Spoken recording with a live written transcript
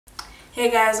Hey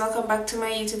guys, welcome back to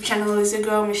my YouTube channel. It's your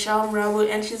girl Michelle Mrabu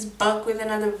and she's back with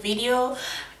another video.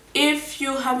 If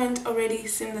you haven't already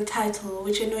seen the title,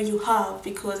 which I know you have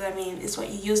because I mean it's what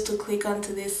you used to click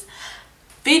onto this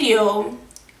video,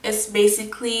 it's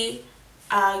basically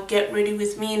get ready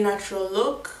with me natural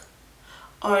look,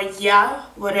 or yeah,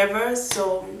 whatever.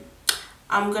 So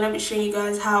I'm gonna be showing you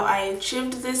guys how I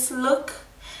achieved this look.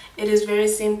 It is very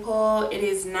simple, it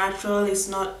is natural, it's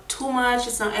not too much,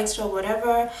 it's not extra,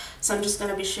 whatever. So I'm just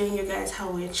gonna be showing you guys how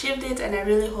we achieved it, and I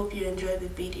really hope you enjoy the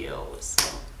video.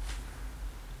 So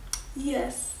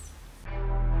yes.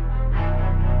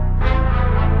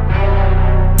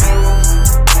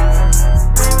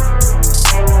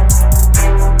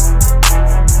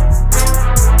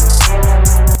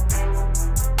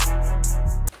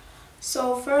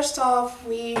 So first off,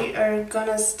 we are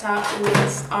gonna start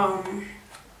with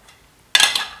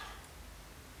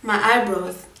my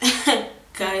eyebrows.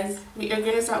 Guys, we are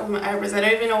gonna start with my eyebrows. I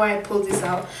don't even know why I pulled this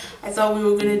out. I thought we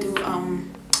were gonna do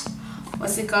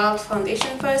what's it called,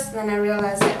 foundation first, and then I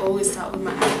realized I always start with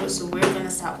my eyebrows, so we're gonna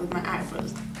start with my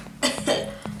eyebrows.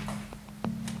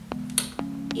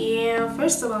 Yeah,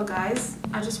 first of all guys,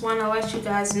 I just want to let you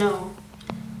guys know,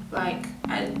 like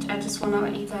I just want to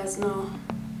let you guys know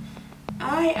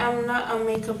I am not a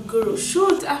makeup guru.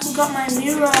 Shoot, I forgot my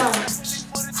mirror.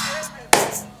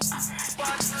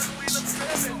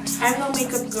 I'm no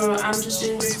makeup girl, I'm just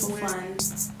doing this for fun,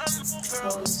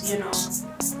 because, you know,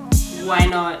 why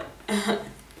not?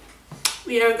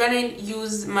 We are gonna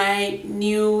use my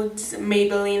nude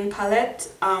Maybelline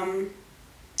palette.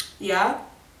 Yeah.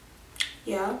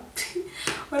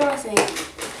 What am I saying?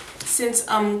 Since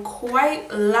I'm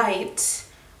quite light,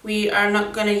 we are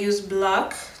not gonna use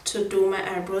black to do my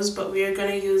eyebrows, but we are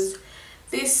gonna use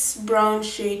this brown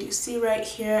shade you see right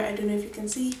here. I don't know if you can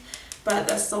see, but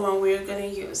that's the one we're gonna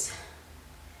use.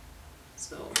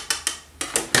 So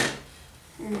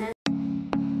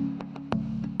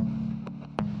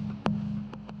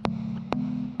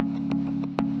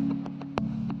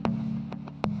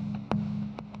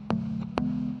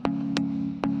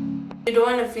you don't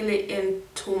want to fill it in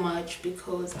too much,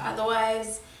 because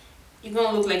otherwise you're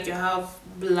gonna look like you have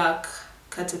black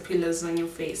caterpillars on your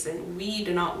face, and we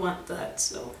do not want that.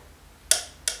 So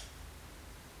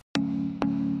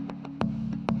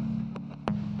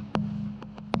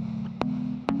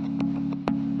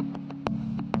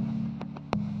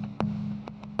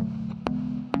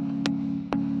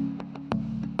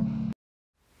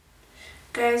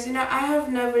guys, you know, I have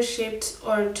never shaped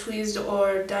or twisted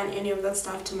or done any of that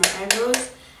stuff to my eyebrows,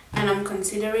 and I'm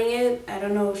considering it. I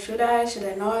don't know, should I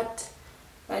not?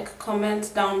 Like,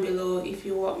 comment down below if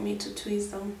you want me to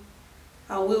twist them.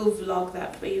 I will vlog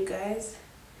that for you guys.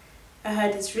 I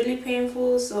heard it's really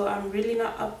painful, so I'm really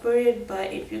not up for it,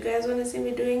 but if you guys want to see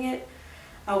me doing it,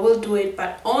 I will do it,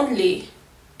 but only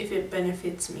if it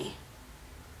benefits me,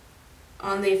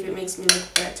 only if it makes me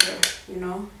look better, you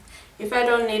know. If I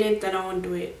don't need it, then I won't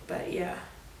do it, but yeah.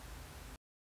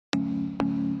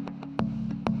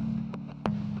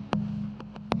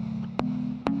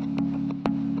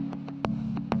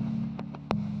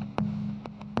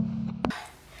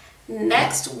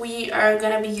 Next, we are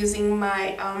gonna be using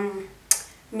my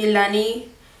Milani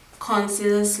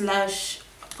concealer slash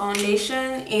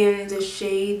foundation in the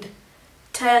shade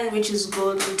 10, which is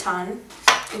golden tan.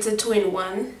 It's a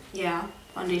 2-in-1, yeah,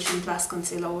 foundation plus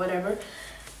concealer, whatever.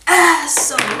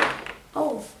 So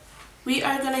we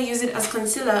are gonna use it as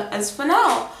concealer as for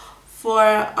now, for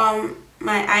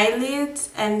my eyelids,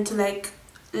 and to like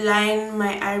line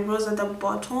my eyebrows at the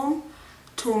bottom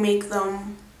to make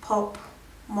them pop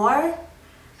more.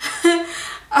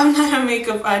 I'm not a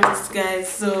makeup artist, guys,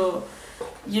 so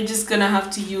you're just gonna have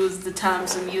to use the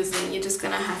terms I'm using. You're just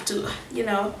gonna have to, you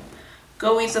know,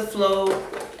 go with the flow,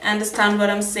 understand what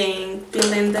I'm saying,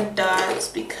 fill in the dots,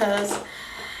 because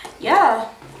yeah,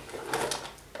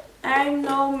 I'm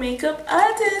no makeup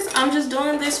artist. I'm just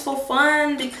doing this for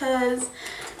fun because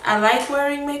I like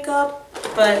wearing makeup,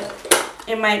 but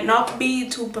it might not be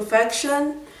to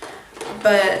perfection,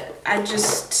 but I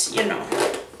just, you know,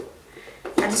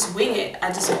 I just wing it.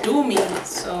 I just do me.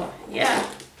 So yeah,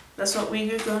 that's what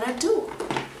we're gonna do.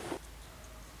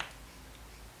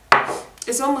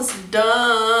 It's almost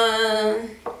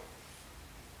done.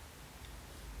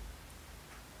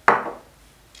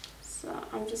 So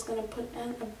I'm just gonna put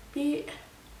in a bit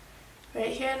right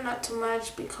here, not too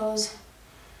much, because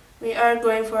we are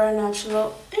going for a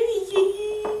natural.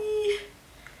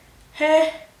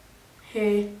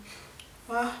 Hey,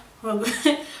 wow,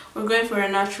 we're going for a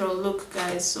natural look,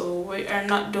 guys, so we are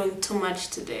not doing too much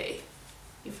today.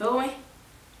 You feel me?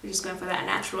 We're just going for that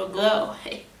natural glow.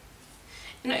 Hey,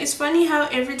 You know, it's funny how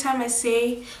every time I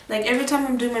say, like every time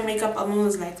I'm doing my makeup, I'm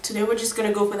always like, today we're just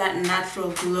gonna go for that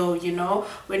natural glow, you know?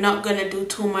 We're not gonna do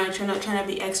too much, we're not trying to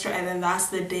be extra, and then that's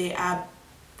the day I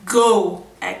go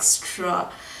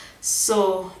extra.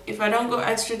 So if I don't go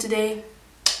extra today,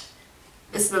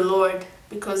 it's the Lord.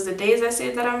 Because the days I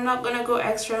say that I'm not gonna go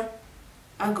extra,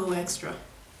 I go extra.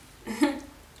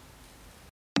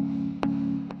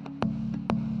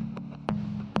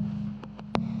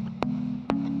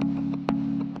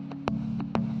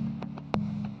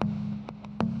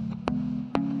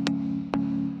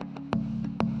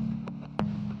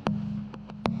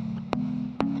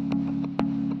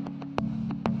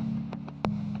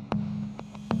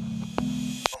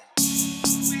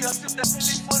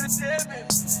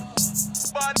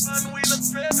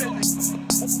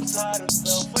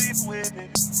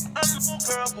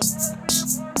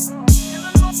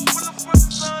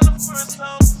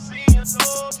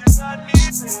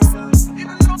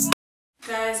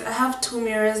 Guys, I have two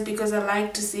mirrors because I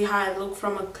like to see how I look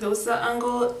from a closer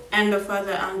angle and a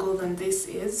further angle than this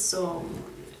is, so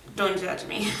don't judge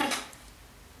me.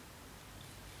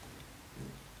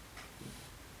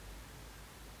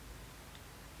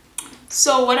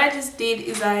 So what I just did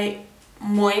is I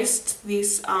moist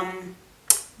this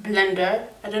blender.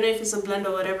 I don't know if it's a blender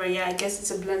or whatever. Yeah, I guess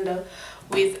it's a blender,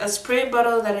 with a spray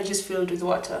bottle that I just filled with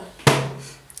water.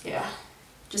 Yeah,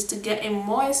 just to get it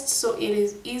moist so it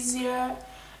is easier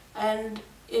and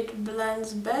it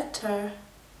blends better.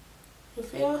 You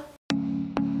feel?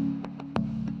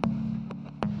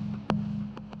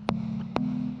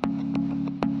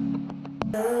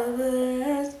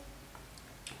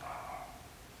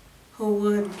 Who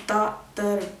would have thought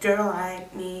that a girl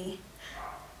like me?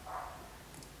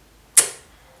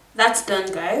 That's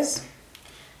done, guys.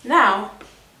 Now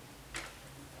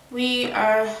we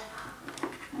are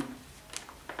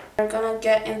gonna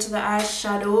get into the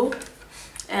eyeshadow,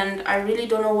 and I really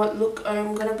don't know what look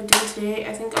I'm gonna be doing today.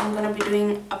 I think I'm gonna be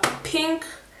doing a pink,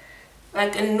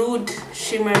 like a nude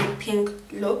shimmery pink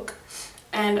look,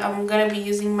 and I'm gonna be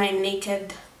using my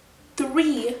Naked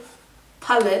 3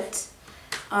 palette.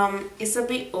 It's a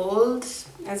bit old,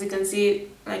 as you can see,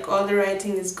 like all the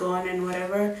writing is gone and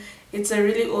whatever. It's a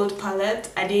really old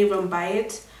palette. I didn't even buy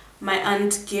it. My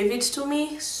aunt gave it to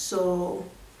me, so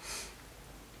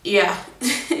yeah.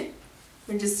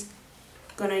 We're just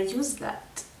gonna use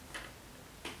that.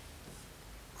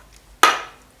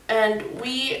 And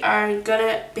we are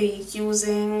gonna be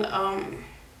using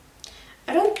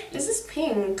is this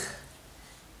pink?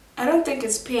 I don't think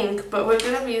it's pink, but we're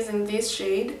gonna be using this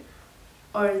shade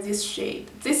or this shade.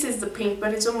 This is the pink,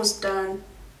 but it's almost done.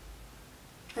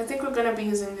 I think we're gonna be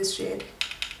using this shade.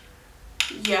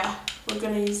 Yeah, we're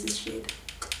gonna use this shade.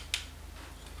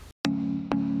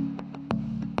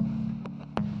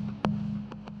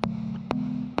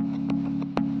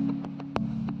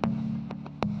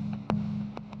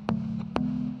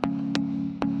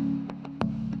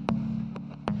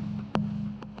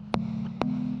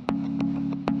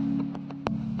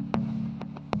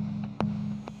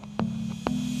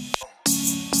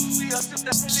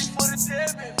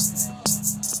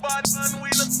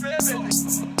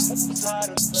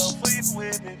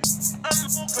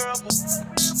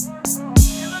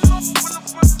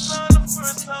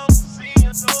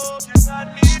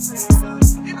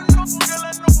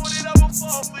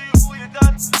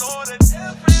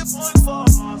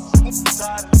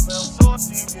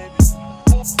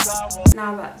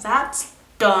 Now that that's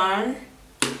done,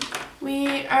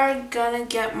 we are gonna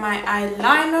get my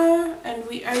eyeliner and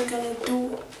we are gonna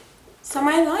do some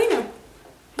eyeliner.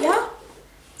 Yeah,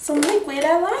 some liquid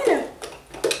eyeliner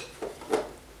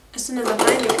as soon as I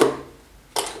find it.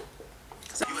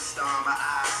 So you a star in my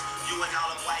eyes. You and all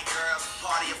them white girls,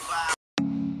 party of five.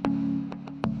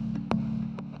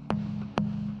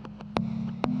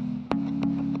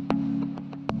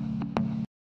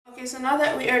 Okay, so now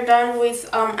that we are done with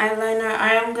eyeliner,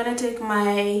 I am gonna take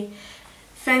my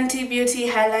Fenty Beauty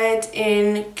highlight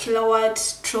in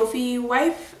Kilowatt Trophy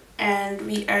Wipe, and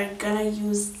we are gonna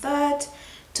use that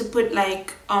to put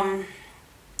like I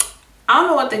don't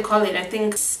know what they call it. I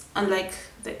think it's on like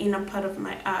the inner part of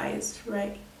my eyes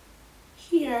right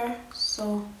here,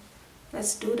 so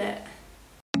let's do that.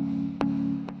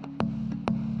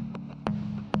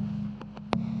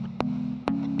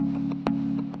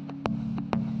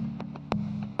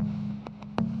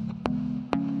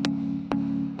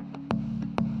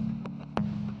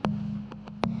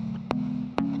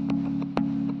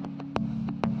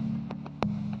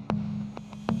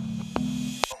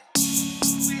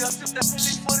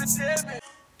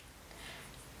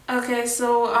 Okay,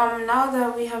 so now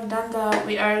that we have done that,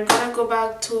 we are gonna go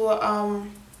back to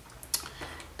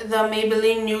the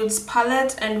Maybelline Nudes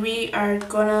palette, and we are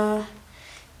gonna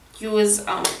use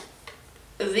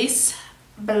this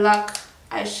black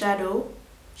eyeshadow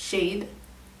shade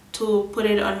to put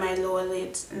it on my lower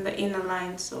lids in the inner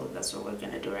line. So that's what we're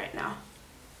gonna do right now.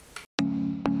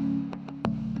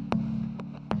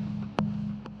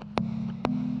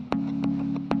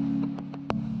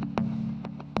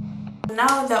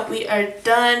 Now that we are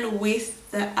done with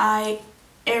the eye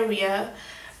area,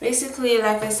 basically,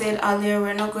 like I said earlier,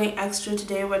 we're not going extra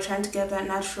today. We're trying to get that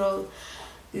natural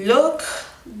look,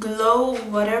 glow,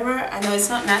 whatever. I know it's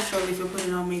not natural if you're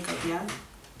putting on makeup, yeah,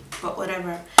 but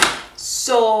whatever.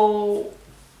 So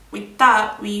with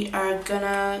that, we are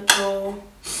gonna go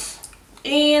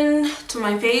in to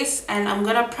my face, and I'm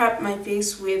gonna prep my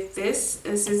face with this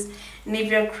is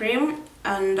Nivea cream,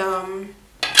 and I'm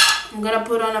gonna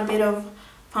put on a bit of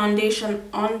foundation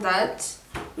on that,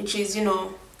 which is, you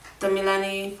know, the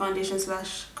Milani foundation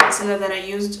slash concealer that I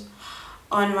used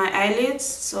on my eyelids.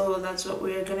 So that's what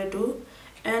we're gonna do.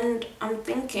 And I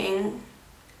think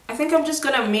I'm just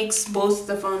gonna mix both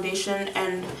the foundation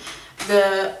and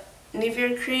the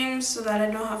Nivea cream so that I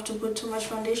don't have to put too much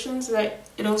foundation, so that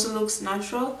it also looks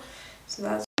natural. So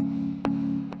that's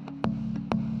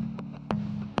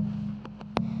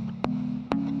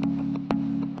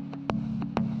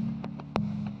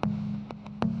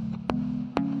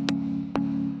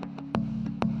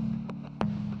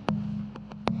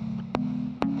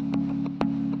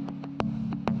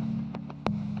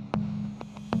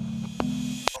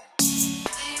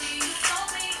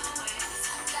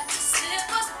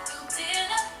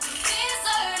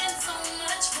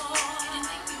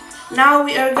now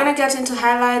we are gonna get into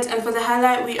highlights, and for the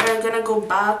highlight we are gonna go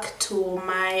back to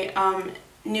my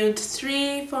Nude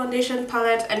 3 foundation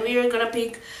palette, and we are gonna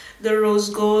pick the rose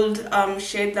gold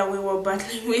shade that we were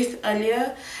battling with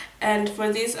earlier. And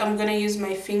for this I'm gonna use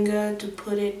my finger to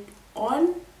put it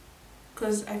on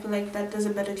because I feel like that does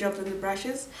a better job than the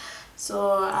brushes.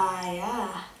 So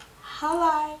yeah,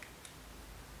 highlight.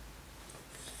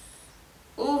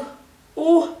 Ooh,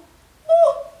 ooh, ooh.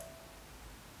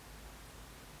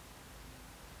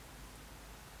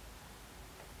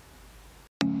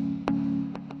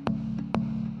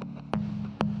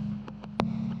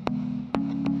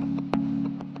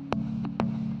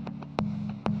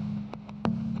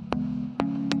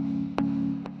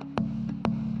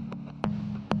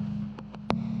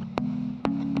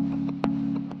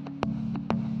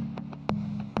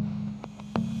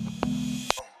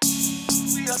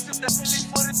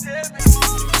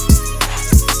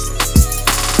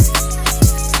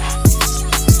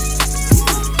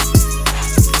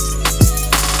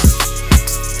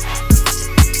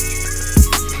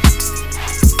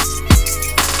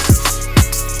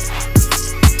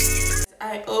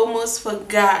 I almost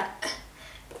forgot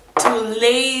to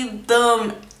lay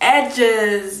them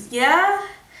edges, yeah?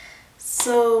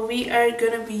 So we are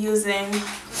gonna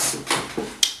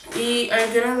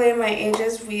lay my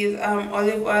edges with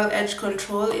olive oil edge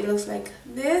control. It looks like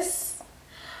this,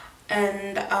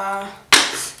 and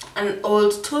an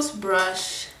old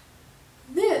toothbrush,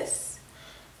 this.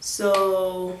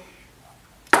 So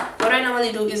what I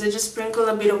normally do is I just sprinkle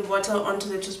a bit of water onto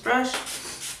the toothbrush,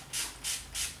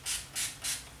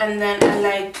 and then I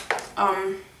like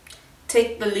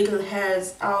take the little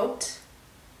hairs out,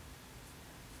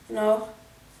 you know,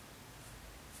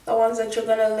 the ones that you're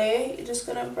gonna lay. You're just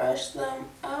gonna brush them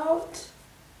out,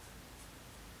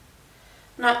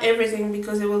 not everything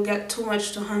because it will get too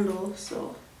much to handle.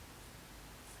 So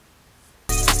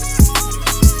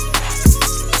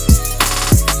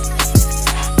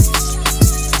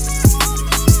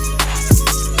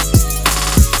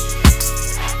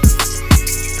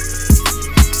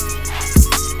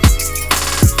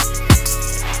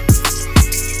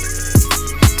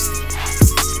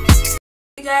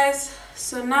guys,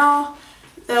 so now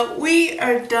that we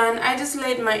are done, I just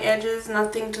laid my edges,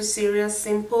 nothing too serious,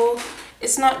 simple.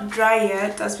 It's not dry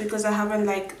yet. That's because I haven't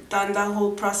like done that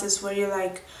whole process where you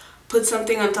like put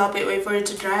something on top and wait for it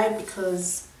to dry,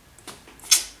 because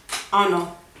I don't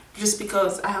know, just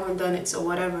because I haven't done it, so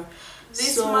whatever.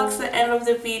 This marks the end of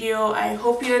the video. I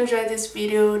hope you enjoyed this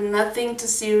video. Nothing too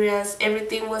serious,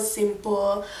 everything was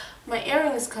simple. My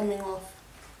earring is coming off.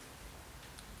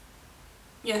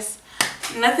 Yes,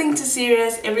 nothing too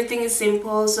serious, everything is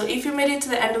simple. So if you made it to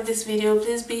the end of this video,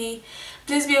 please be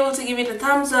able to give it a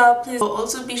thumbs up. Please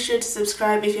also be sure to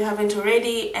subscribe if you haven't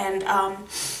already. And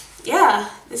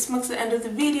yeah, this marks the end of the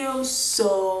video,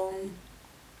 so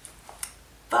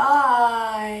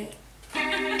bye.